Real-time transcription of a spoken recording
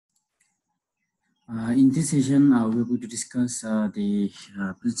In this session, we're going to discuss the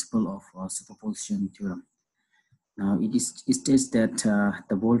principle of superposition theorem. Now, it states that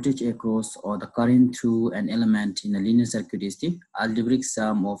the voltage across or the current through an element in a linear circuit is the algebraic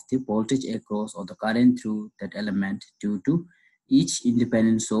sum of the voltage across or the current through that element due to each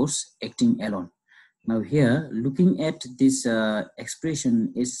independent source acting alone. Now, here, looking at this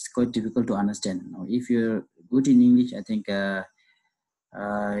expression is quite difficult to understand. Now, if you're good in English, I think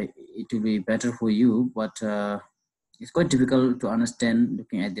it will be better for you, but it's quite difficult to understand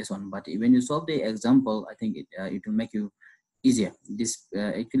looking at this one. But when you solve the example, I think it will make you easier. This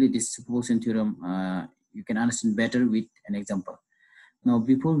actually this superposition theorem you can understand better with an example. Now,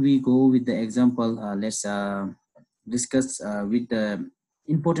 before we go with the example, let's discuss with the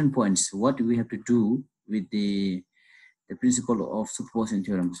important points what we have to do with the principle of superposition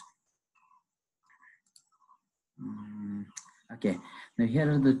theorems. Okay, now here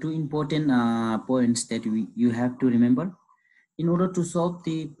are the two important points that you have to remember. In order to solve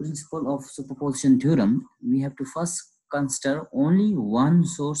the principle of superposition theorem, we have to first consider only one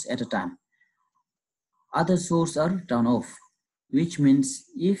source at a time. Other sources are turned off, which means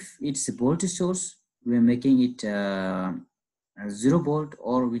if it's a voltage source, we are making it 0 volt,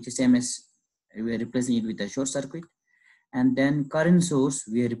 or which is same as we are replacing it with a short circuit. And then current source,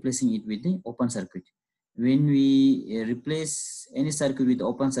 we are replacing it with the open circuit. When we replace any circuit with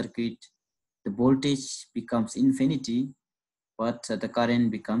open circuit, the voltage becomes infinity, but the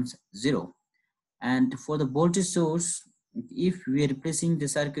current becomes 0. And for the voltage source, if we are replacing the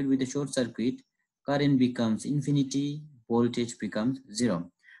circuit with a short circuit, current becomes infinity, voltage becomes 0.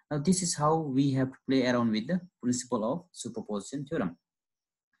 Now, this is how we have to play around with the principle of superposition theorem.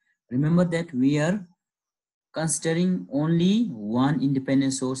 Remember that we are considering only one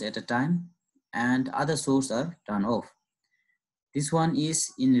independent source at a time, and other sources are turned off. This one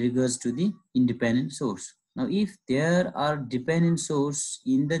is in regards to the independent source. Now, if there are dependent source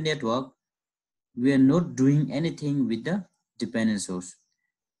in the network, we are not doing anything with the dependent source.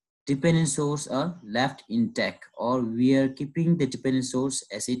 Dependent source are left intact, or we are keeping the dependent source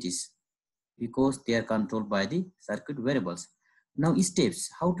as it is because they are controlled by the circuit variables. Now, steps,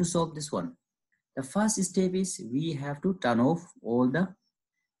 how to solve this one? The first step is we have to turn off all the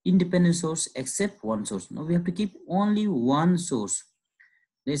independent source except one source. Now we have to keep only one source.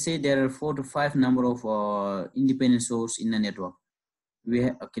 Let's say there are 4 to 5 number of independent source in a network.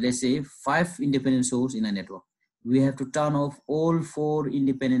 Okay, let's say 5 independent source in a network. We have to turn off all 4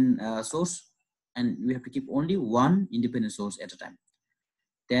 independent source, and we have to keep only one independent source at a time.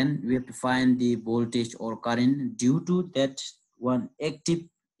 Then we have to find the voltage or current due to that one active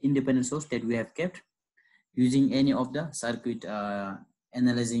independent source that we have kept using any of the circuit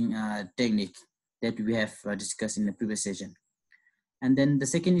analyzing technique that we have discussed in the previous session. And then the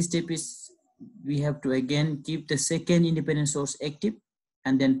second step is we have to again keep the second independent source active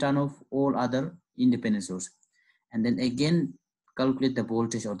and then turn off all other independent source, and then again calculate the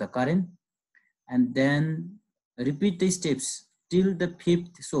voltage or the current, and then repeat the steps till the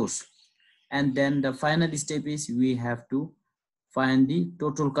 5th source. And then the final step is we have to find the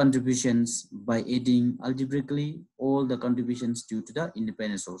total contributions by adding algebraically all the contributions due to the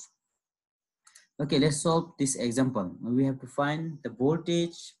independent source. Okay, let's solve this example. We have to find the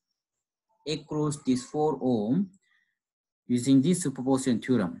voltage across this 4 ohm using this superposition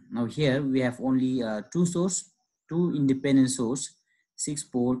theorem. Now here we have only two independent source, 6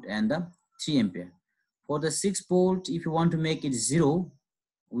 volt and the 3 ampere. For the 6 volt, if you want to make it 0,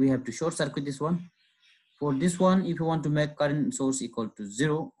 we have to short circuit this one. For this one, if you want to make current source equal to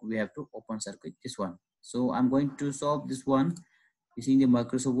 0, we have to open circuit this one. So I'm going to solve this one using the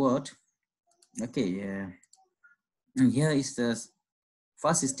Microsoft Word. Okay, and here is the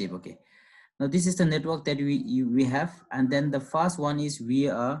first step. Okay, now this is the network that we have, and then the first one is we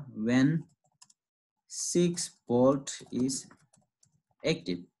are when 6 volt is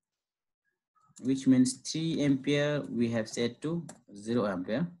active, which means 3 ampere we have set to 0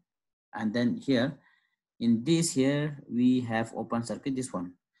 ampere, and then here in this here we have open circuit this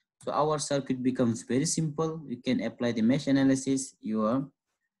one. So our circuit becomes very simple. You can apply the mesh analysis. Your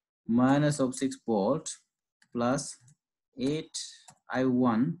minus of 6 volt plus 8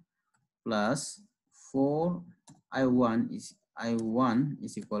 I1 plus 4 I1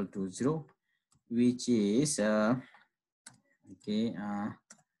 is equal to 0, which is okay,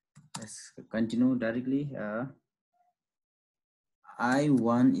 let's continue directly.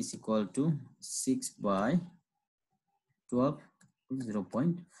 I1 is equal to 6 by 12,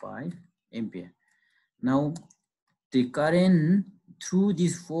 0.5 ampere. Now the current through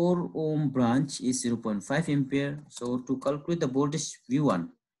this 4 ohm branch is 0.5 ampere. So to calculate the voltage V1,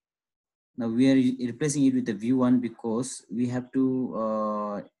 Now we are replacing it with the V1 because we have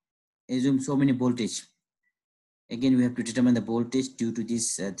to assume so many voltage. Again, we have to determine the voltage due to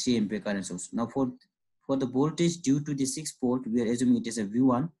this 3 ampere current source. Now for the voltage due to the 6 volt, we are assuming it is a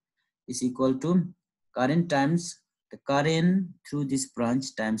V1 is equal to current times the current through this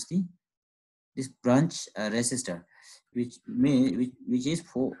branch times this branch resistor, which is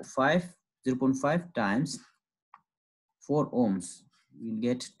 0.5 times 4 ohms. We'll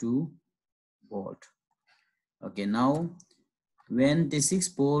get 2 volt. Okay, now when the 6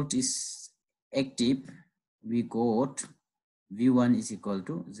 volt is active, we got V1 is equal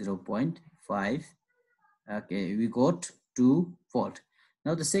to 0.5. Okay, we got 2 volt.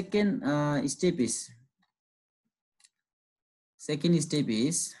 Now the second step is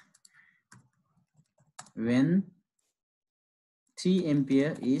when 3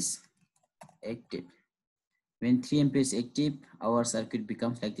 ampere is active. When 3 ampere is active, our circuit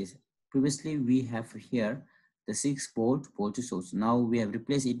becomes like this. Previously, we have here the 6 volt voltage source. Now we have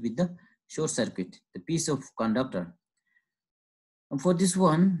replaced it with the short circuit, the piece of conductor. And for this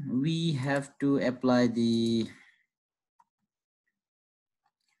one, we have to apply the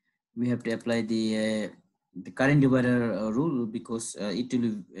current divider rule, because it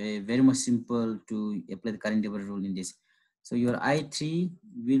will be very much simple to apply the current divider rule in this. So your I3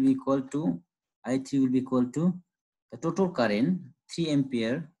 will be equal to the total current 3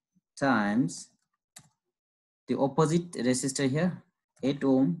 ampere times the opposite resistor here 8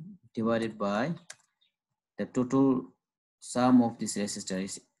 ohm divided by the total sum of this resistor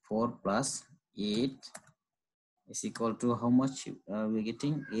is 4 plus 8 is equal to how much we're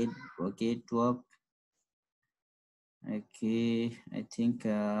getting 8. Okay, 12. Okay, I think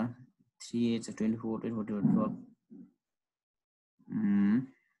 3 8 24 12.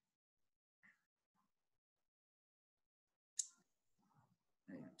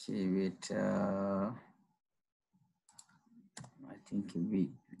 Okay, wait. I think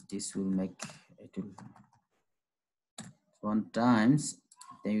this will make it will 1 times.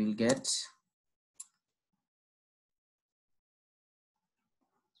 Then you will get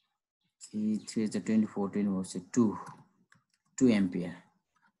 3 24 24 so 2 ampere.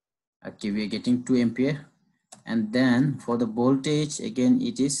 Okay, we are getting 2 ampere, and then for the voltage again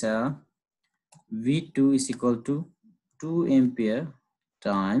it is V2 is equal to 2 ampere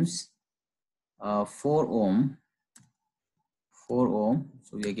times 4 ohm.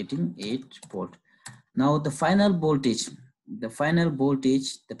 So we are getting 8 volt. Now the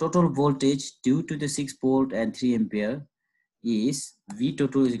total voltage due to the 6 volt and 3 ampere is V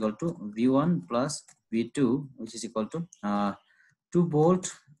total is equal to V1 plus V2, which is equal to 2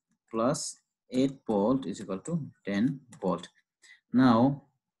 volt plus 8 volt is equal to 10 volt. Now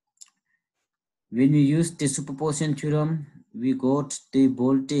when we use the superposition theorem, we got the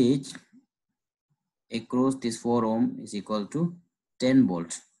voltage across this 4 ohm is equal to 10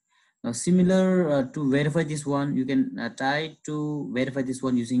 volts. Now similar to verify this one, you can try to verify this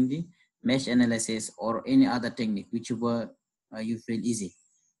one using the mesh analysis or any other technique, whichever you feel easy.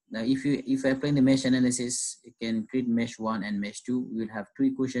 Now if applying the mesh analysis, you can create mesh 1 and mesh 2. You will have 2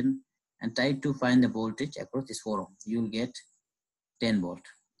 equations and try to find the voltage across this 4 ohm. You will get 10 volt.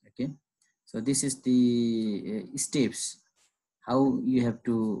 Okay, so this is the steps how you have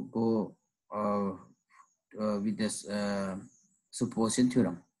to go with this superposition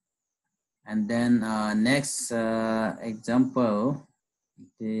theorem. And then next example,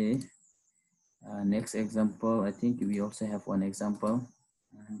 the next example, I think we also have one example.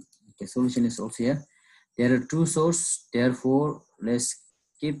 Okay, solution is also here. There are 2 sources, therefore let's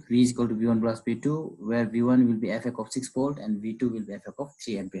keep V is equal to V1 plus V2, where V1 will be effect of 6 volt and V2 will be effect of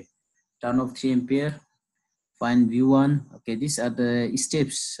 3 ampere. Turn off 3 ampere, find V1. Okay, these are the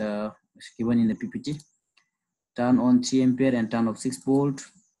steps given in the PPT. Turn on 3 ampere and turn off 6 volt,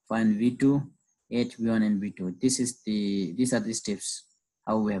 find V2, 8 V1 and V2. These are the steps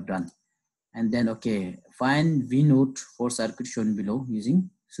how we have done. And then okay, find V naught for circuit shown below using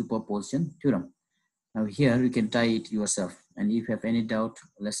superposition theorem. Now here you can try it yourself, and if you have any doubt,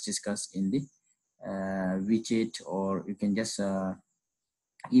 let's discuss in the WeChat, or you can just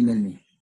email me.